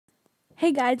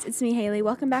Hey guys, it's me Haley.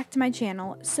 Welcome back to my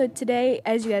channel. So today,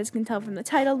 as you guys can tell from the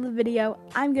title of the video,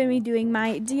 I'm going to be doing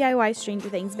my DIY Stranger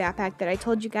Things backpack that I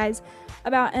told you guys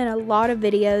about in a lot of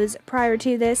videos prior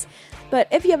to this. But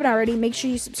if you haven't already, make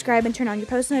sure you subscribe and turn on your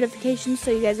post notifications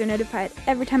so you guys are notified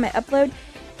every time I upload.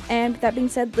 And with that being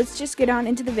said, let's just get on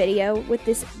into the video with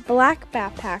this black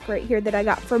backpack right here that I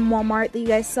got from Walmart that you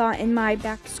guys saw in my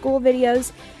back to school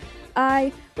videos.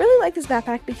 I really like this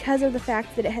backpack because of the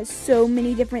fact that it has so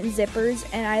many different zippers,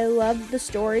 and I love the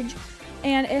storage.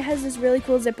 And it has this really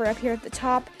cool zipper up here at the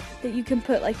top that you can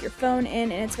put like your phone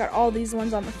in, and it's got all these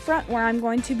ones on the front where I'm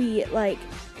going to be like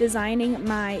designing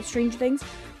my Stranger Things.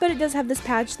 But it does have this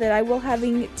patch that I will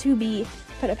having to be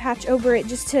put a patch over it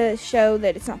just to show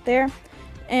that it's not there.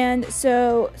 And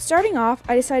so starting off,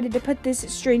 I decided to put this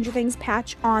Stranger Things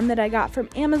patch on that I got from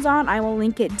Amazon. I will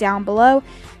link it down below.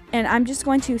 And I'm just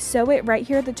going to sew it right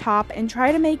here at the top and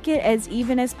try to make it as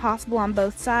even as possible on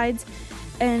both sides.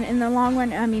 And in the long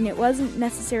run, I mean, it wasn't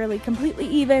necessarily completely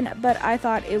even, but I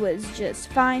thought it was just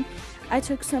fine. I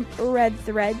took some red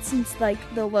thread since like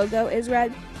the logo is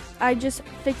red. I just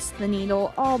fixed the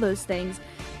needle, all those things,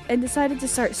 and decided to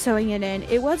start sewing it in.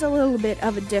 It was a little bit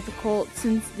of a difficult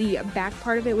since the back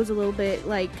part of it was a little bit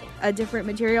like a different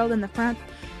material than the front.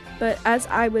 But as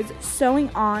I was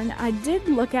sewing on, I did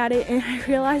look at it and I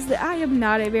realized that I am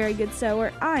not a very good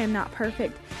sewer. I am not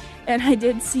perfect. And I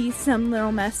did see some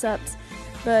little mess ups.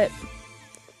 But,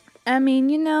 I mean,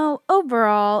 you know,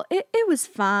 overall, it was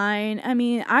fine. I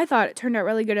mean, I thought it turned out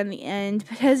really good in the end.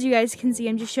 But as you guys can see,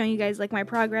 I'm just showing you guys like my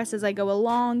progress as I go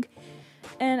along.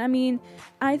 And I mean,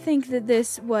 I think that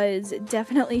this was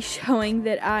definitely showing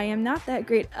that I am not that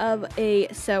great of a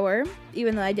sewer,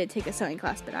 even though I did take a sewing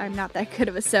class, but I'm not that good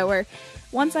of a sewer.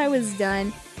 Once I was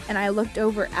done and I looked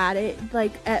over at it,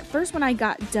 like at first when I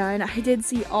got done, I did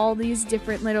see all these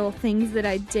different little things that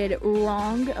I did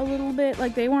wrong a little bit.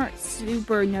 Like they weren't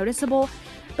super noticeable,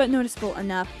 but noticeable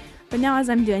enough. But now as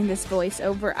I'm doing this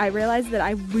voiceover, I realize that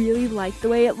I really like the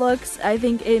way it looks. I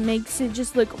think it makes it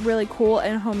just look really cool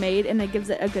and homemade, and it gives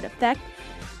it a good effect.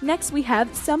 Next we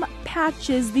have some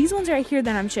patches. These ones right here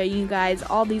that I'm showing you guys,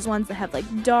 all these ones that have like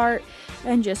Dart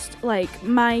and just like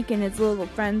Mike and his little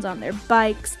friends on their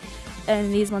bikes.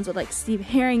 And these ones with like Steve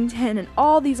Harrington and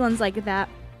all these ones like that.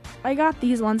 I got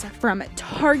these ones from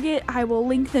Target. I will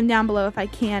link them down below if I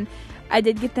can. I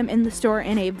did get them in the store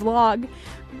in a vlog.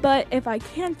 But if I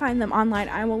can find them online,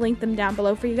 I will link them down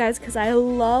below for you guys because I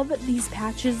love these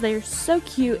patches. They're so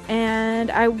cute,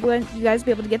 and I want you guys to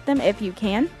be able to get them if you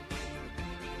can.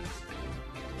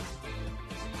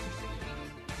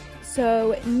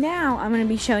 So now I'm going to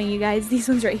be showing you guys these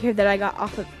ones right here that I got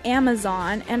off of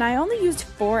Amazon. And I only used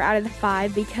 4 out of the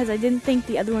 5 because I didn't think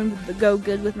the other one would go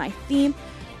good with my theme.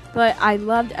 But I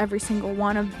loved every single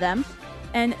one of them.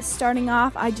 And starting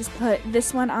off, I just put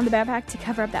this one on the backpack to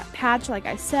cover up that patch like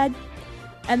I said.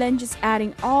 And then just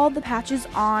adding all the patches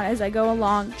on as I go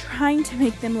along, trying to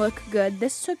make them look good.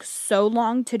 This took so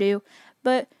long to do,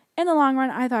 but in the long run,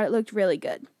 I thought it looked really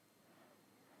good.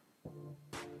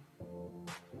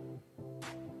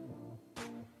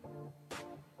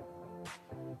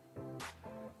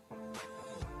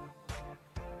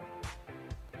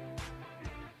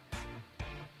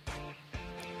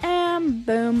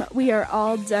 Boom, we are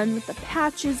all done with the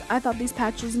patches. I thought these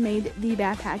patches made the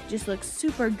backpack just look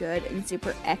super good and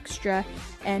super extra,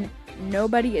 and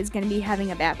nobody is going to be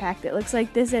having a backpack that looks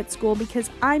like this at school because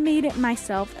I made it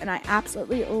myself and I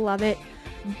absolutely love it.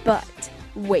 But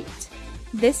wait,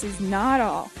 this is not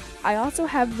all. I also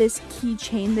have this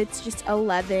keychain that's just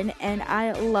 11 and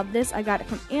I love this. I got it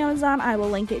from Amazon. I will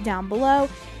link it down below.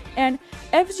 And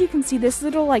as you can see, this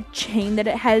little like chain that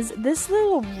it has, this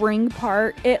little ring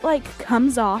part, it like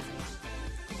comes off,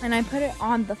 and I put it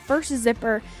on the first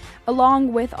zipper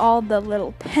along with all the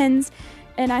little pins.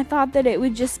 And I thought that it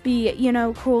would just be, you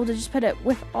know, cool to just put it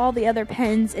with all the other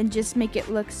pins and just make it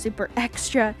look super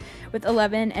extra with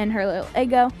 11 and her little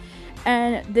ego.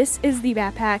 And this is the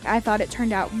backpack. I thought it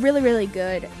turned out really, really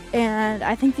good. And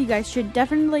I think you guys should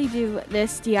definitely do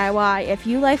this DIY if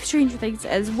you like Stranger Things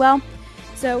as well.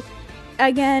 So,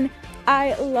 again,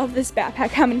 I love this backpack.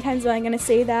 How many times am I going to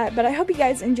say that? But I hope you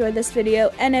guys enjoyed this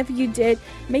video. And if you did,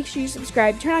 make sure you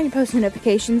subscribe, turn on your post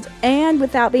notifications. And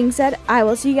with that being said, I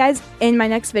will see you guys in my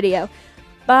next video.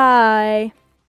 Bye!